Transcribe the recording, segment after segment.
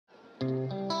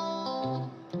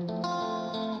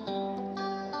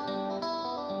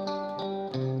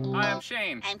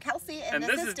Shane. I'm Kelsey, and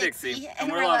this is Dixie, and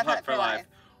we're Love Hut for Life.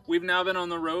 We've now been on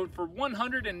the road for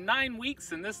 109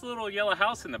 weeks in this little yellow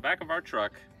house in the back of our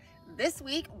truck. This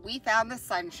week, we found the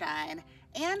sunshine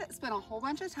and spent a whole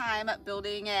bunch of time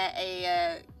building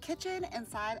a kitchen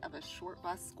inside of a short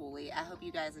bus Skoolie. I hope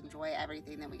you guys enjoy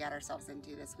everything that we got ourselves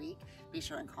into this week. Be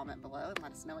sure and comment below and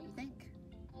let us know what you think.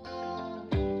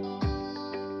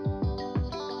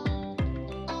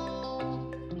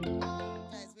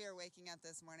 Guys, we are waking up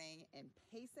this morning in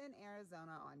Payson,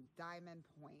 Arizona on Diamond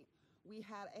Point. We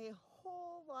had a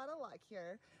whole lot of luck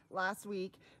here last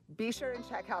week. Be sure and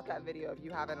check out that video if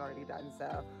you haven't already done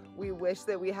so. We wish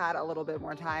that we had a little bit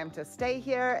more time to stay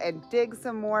here and dig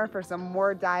some more for some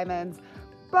more diamonds,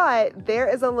 but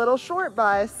there is a little short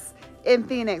bus in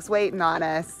Phoenix waiting on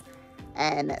us,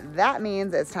 and that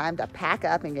means it's time to pack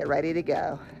up and get ready to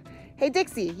go. Hey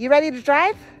Dixie, you ready to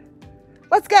drive?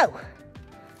 Let's go.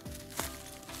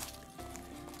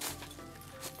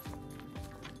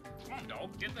 Come on,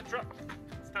 dog, get in the truck.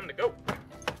 It's time to go.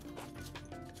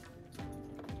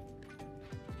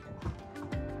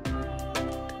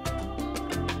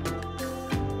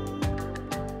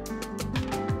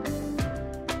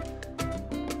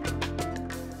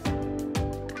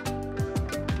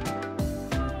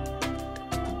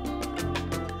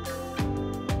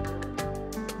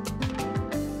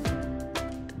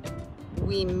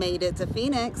 We made it to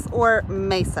Phoenix, or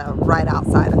Mesa, right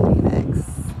outside of Phoenix,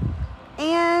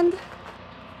 and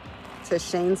to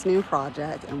Shane's new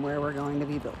project and where we're going to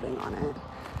be building on it.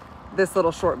 This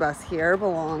little short bus here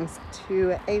belongs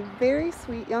to a very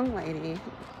sweet young lady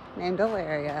named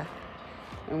Ilaria,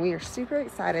 and we are super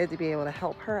excited to be able to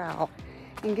help her out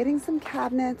in getting some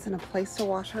cabinets and a place to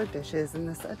wash her dishes in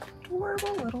this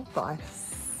adorable little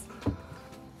bus.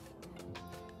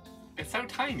 It's so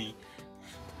tiny.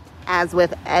 As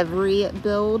with every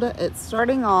build, it's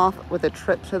starting off with a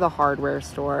trip to the hardware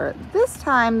store. This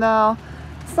time though,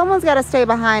 someone's got to stay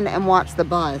behind and watch the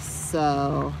bus,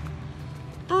 so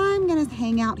I'm gonna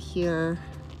hang out here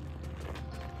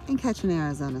and catch an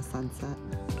Arizona sunset.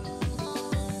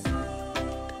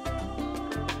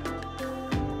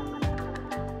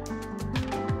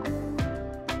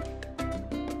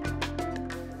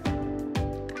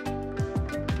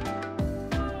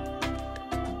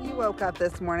 Woke up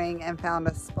this morning and found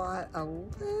a spot a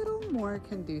little more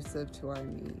conducive to our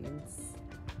needs.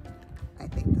 I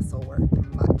think this will work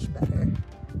much better.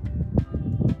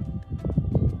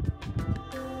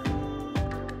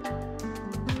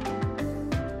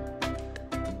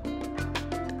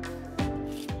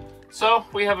 So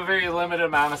we have a very limited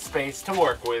amount of space to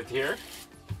work with here.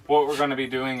 What we're going to be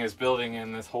doing is building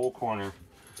in this whole corner.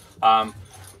 We're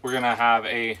going to have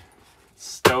a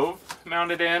stove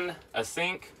mounted in, a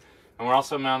sink, and we're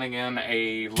also mounting in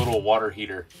a little water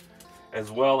heater, as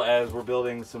well as we're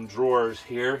building some drawers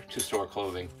here to store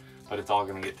clothing, but it's all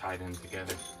gonna get tied in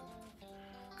together.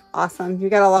 Awesome, you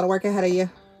got a lot of work ahead of you.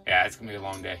 Yeah, it's gonna be a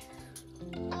long day.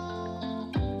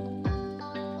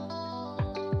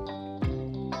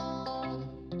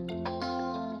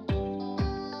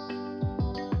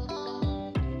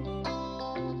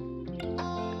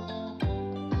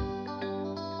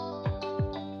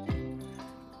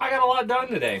 I got a lot done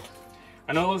today.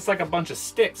 I know it looks like a bunch of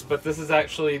sticks, but this is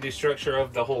actually the structure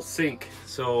of the whole sink.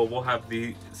 So we'll have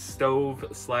the stove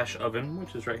slash oven,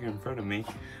 which is right here in front of me,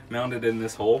 mounted in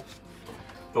this hole.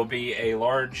 There'll be a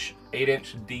large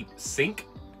 8-inch deep sink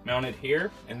mounted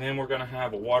here, and then we're gonna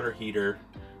have a water heater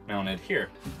mounted here.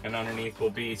 And underneath will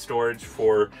be storage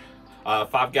for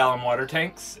 5-gallon water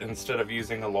tanks instead of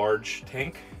using a large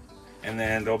tank. And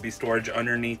then there'll be storage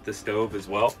underneath the stove as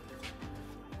well.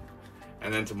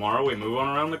 And then tomorrow we move on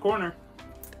around the corner.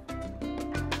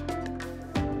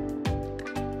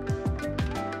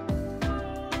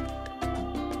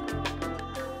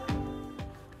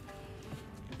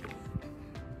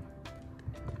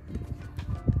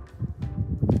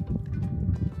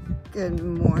 Good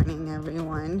morning,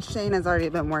 everyone. Shane has already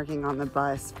been working on the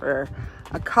bus for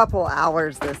a couple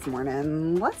hours this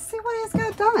morning. Let's see what he's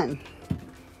got done.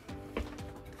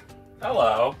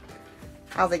 Hello.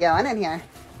 How's it going in here?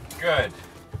 Good.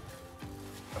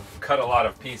 I've cut a lot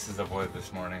of pieces of wood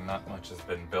this morning. Not much has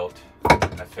been built.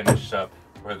 And I finished up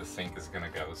where the sink is going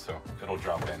to go, so it'll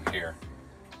drop in here.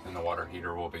 And the water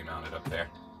heater will be mounted up there.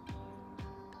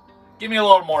 Give me a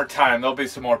little more time. There'll be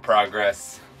some more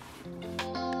progress.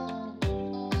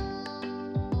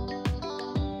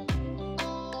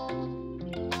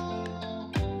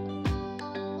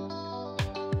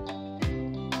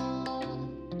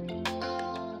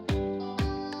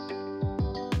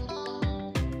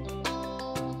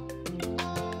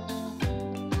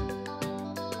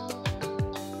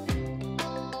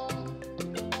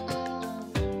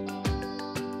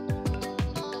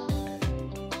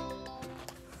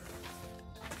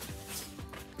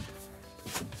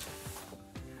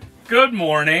 Good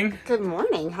morning. Good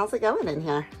morning. How's it going in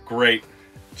here? Great.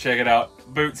 Check it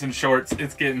out. Boots and shorts.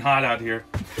 It's getting hot out here.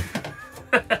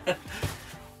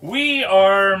 We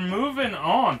are moving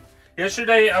on.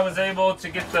 Yesterday I was able to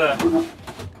get the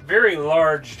very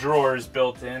large drawers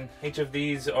built in. Each of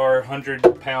these are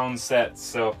 100-pound sets,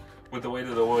 so with the weight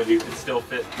of the wood you could still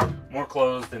fit more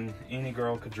clothes than any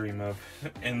girl could dream of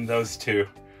in those two.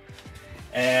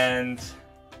 And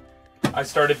I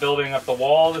started building up the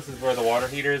wall. This is where the water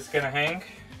heater is going to hang.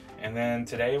 And then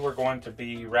today we're going to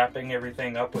be wrapping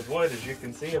everything up with wood. As you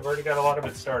can see, I've already got a lot of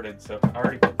it started. So I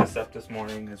already put this up this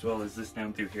morning, as well as this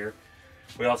down through here.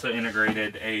 We also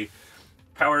integrated a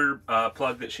power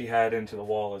plug that she had into the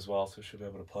wall as well, so she'll be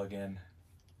able to plug in.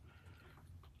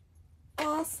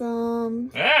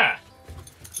 Awesome. Yeah.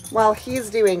 While he's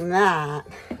doing that,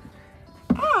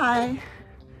 I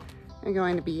am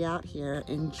going to be out here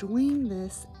enjoying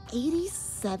this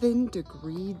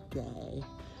 87-degree day.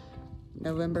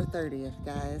 November 30th,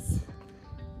 guys.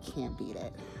 Can't beat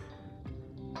it.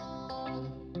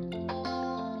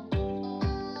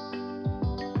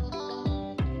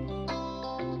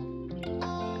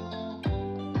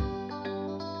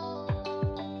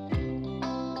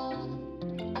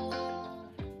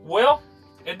 Well,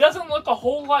 it doesn't look a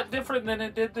whole lot different than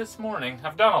it did this morning.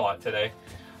 I've done a lot today.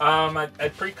 I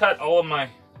pre-cut all of my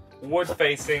wood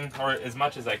facing, or as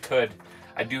much as I could.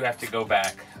 I do have to go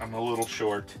back. I'm a little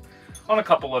short on a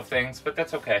couple of things, but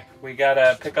that's okay. We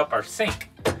gotta pick up our sink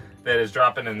that is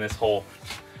dropping in this hole.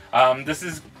 This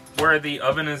is where the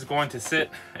oven is going to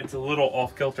sit. It's a little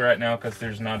off kilter right now because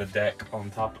there's not a deck on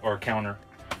top or counter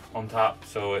on top,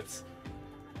 so it's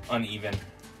uneven.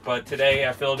 But today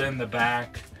I filled in the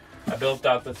back. I built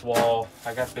out this wall.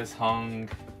 I got this hung.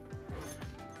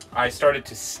 I started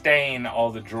to stain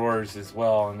all the drawers as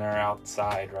well, and they're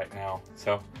outside right now.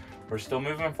 So we're still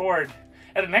moving forward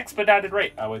at an expedited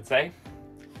rate, I would say.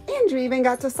 And you even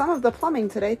got to some of the plumbing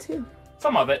today, too.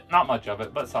 Some of it, not much of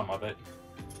it, but some of it.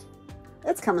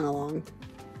 It's coming along.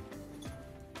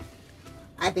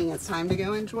 I think it's time to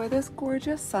go enjoy this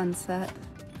gorgeous sunset.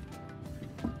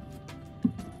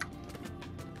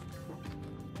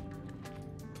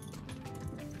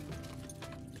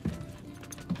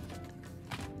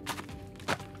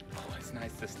 Oh, it's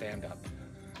nice to stand up.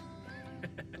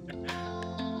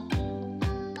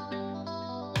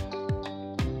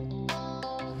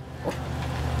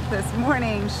 This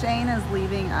morning, Shane is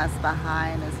leaving us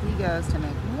behind as he goes to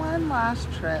make one last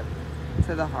trip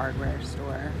to the hardware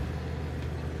store.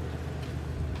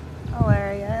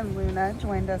 Hilaria and Luna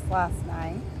joined us last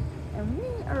night, and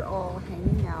we are all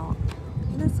hanging out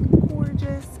on this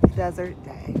gorgeous desert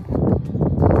day.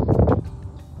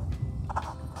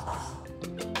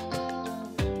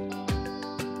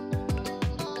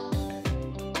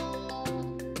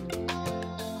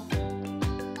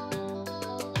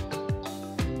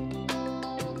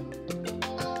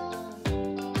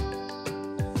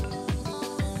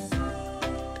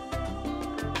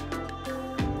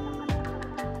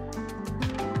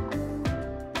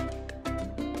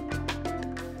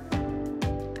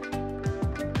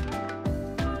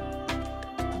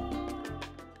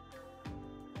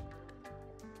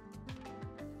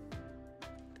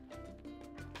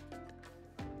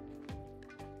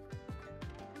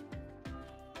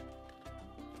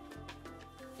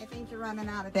 I think you're running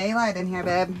out of daylight in here,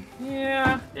 babe.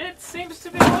 Yeah, it seems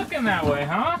to be looking that way,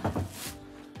 huh?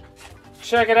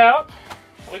 Check it out.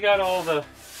 We got all the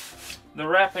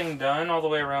wrapping done all the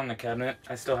way around the cabinet.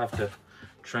 I still have to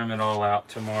trim it all out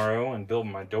tomorrow and build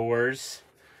my doors.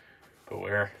 But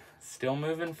we're still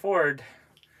moving forward.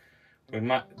 We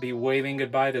might be waving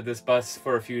goodbye to this bus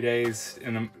for a few days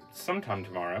sometime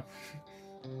tomorrow.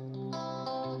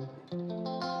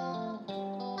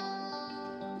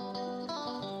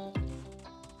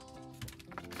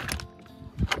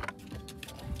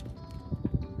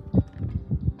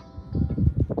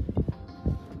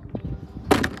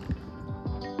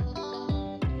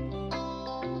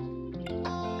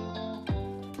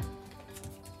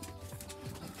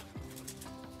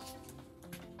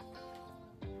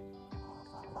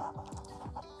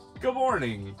 Good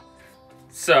morning.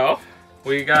 So,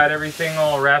 we got everything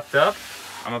all wrapped up.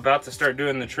 I'm about to start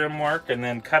doing the trim work and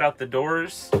then cut out the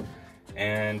doors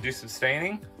and do some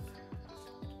staining.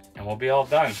 And we'll be all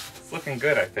done. It's looking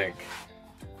good, I think.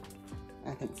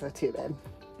 I think so too, babe.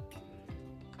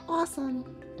 Awesome.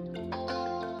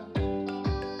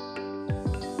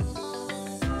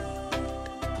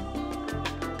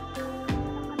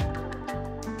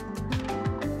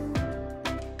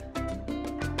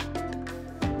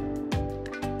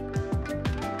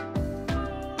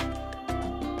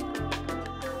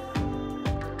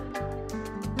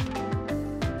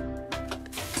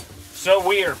 So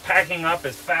we are packing up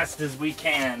as fast as we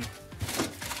can.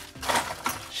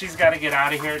 She's got to get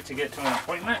out of here to get to an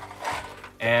appointment.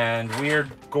 And we're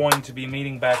going to be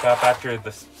meeting back up after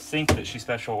the sink that she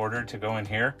special ordered to go in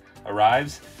here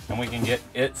arrives. And we can get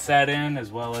it set in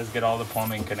as well as get all the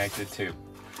plumbing connected too.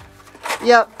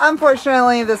 Yep,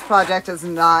 unfortunately this project is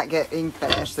not getting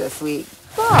finished this week,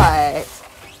 but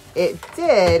it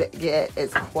did get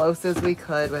as close as we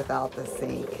could without the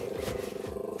sink.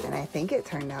 And I think it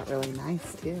turned out really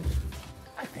nice too.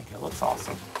 I think it looks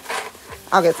awesome.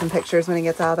 I'll get some pictures when he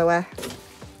gets out of the way.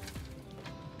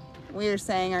 We are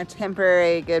saying our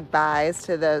temporary goodbyes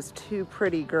to those two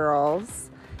pretty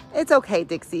girls. It's okay,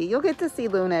 Dixie. You'll get to see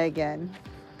Luna again.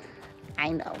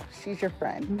 I know, she's your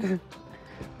friend.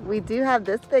 We do have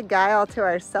this big guy all to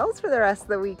ourselves for the rest of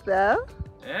the week though.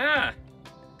 Yeah.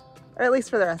 Or at least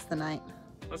for the rest of the night.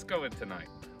 Let's go in tonight.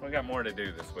 We got more to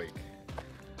do this week.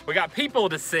 We got people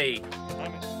to see.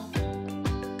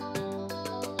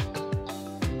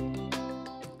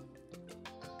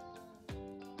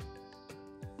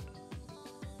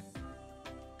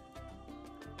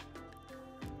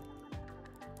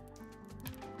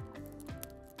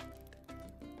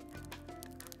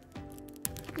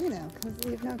 You know, because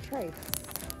leave no trace.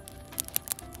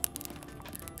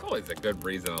 Always a good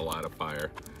reason to light a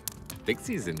fire.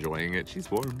 Dixie's enjoying it.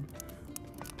 She's warm.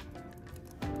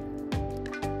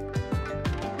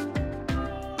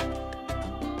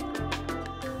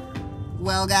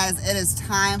 Well guys, it is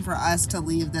time for us to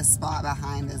leave this spot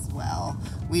behind as well.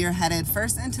 We are headed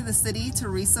first into the city to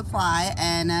resupply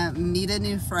and meet a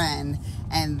new friend.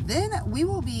 And then we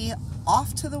will be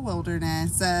off to the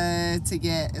wilderness to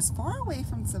get as far away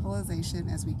from civilization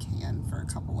as we can for a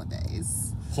couple of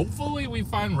days. Hopefully we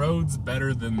find roads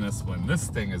better than this one. This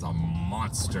thing is a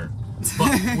monster.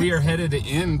 But we are headed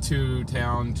into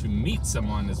town to meet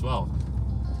someone as well.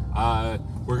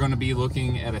 We're going to be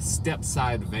looking at a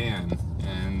step-side van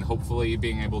and hopefully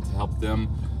being able to help them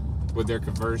with their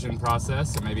conversion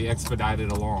process and maybe expedite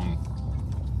it along.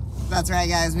 That's right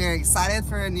guys, we are excited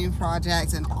for a new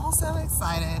project and also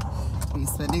excited to be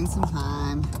spending some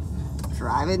time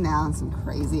driving down some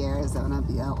crazy Arizona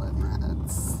BLM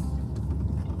roads.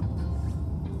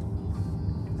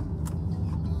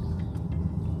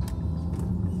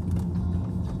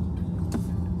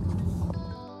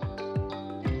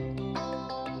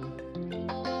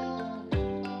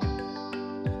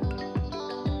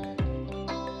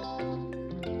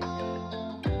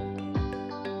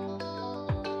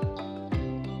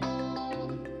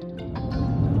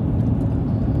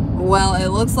 Well, it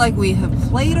looks like we have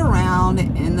played around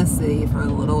in the city for a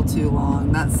little too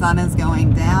long. That sun is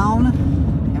going down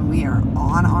and we are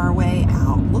on our way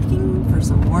out looking for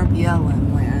some more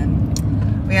BLM land.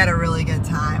 We had a really good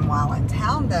time while in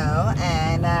town though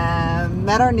and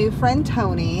met our new friend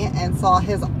Tony and saw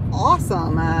his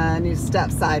awesome new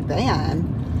step-side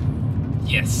van.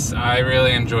 Yes, I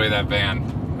really enjoy that van.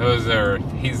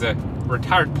 He's a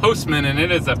retired postman and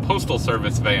it is a postal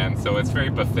service van, so it's very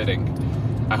befitting.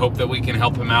 I hope that we can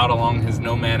help him out along his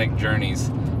nomadic journeys.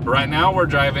 But right now we're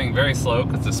driving very slow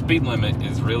because the speed limit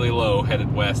is really low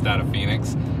headed west out of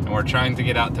Phoenix. And we're trying to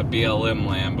get out to BLM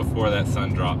land before that sun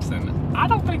drops. And I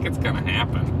don't think it's going to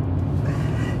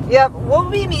happen. Yep, we'll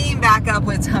be meeting back up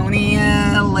with Tony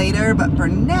later. But for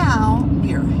now,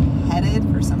 we are headed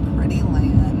for some pretty land.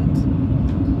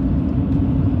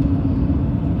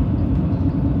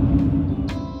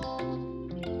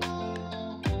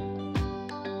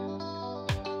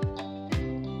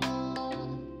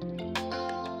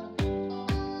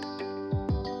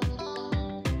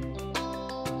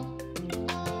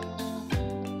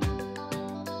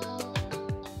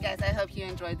 Guys, I hope you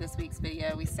enjoyed this week's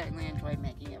video. We certainly enjoyed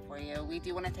making it for you. We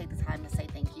do want to take the time to say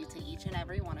thank you to each and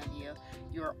every one of you.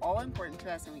 You are all important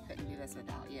to us and we couldn't do this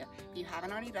without you. If you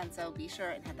haven't already done so, be sure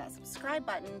and hit that subscribe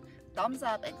button, thumbs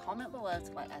up, and comment below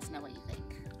to let us know what you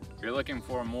think. If you're looking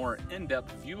for a more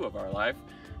in-depth view of our life,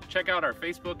 check out our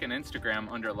Facebook and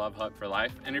Instagram under Love Hut for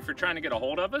Life. And if you're trying to get a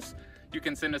hold of us, you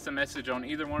can send us a message on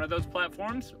either one of those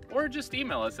platforms or just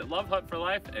email us at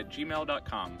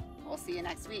lovehutforlife@gmail.com. We'll see you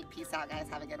next week. Peace out, guys.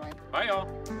 Have a good one. Bye,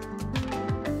 y'all.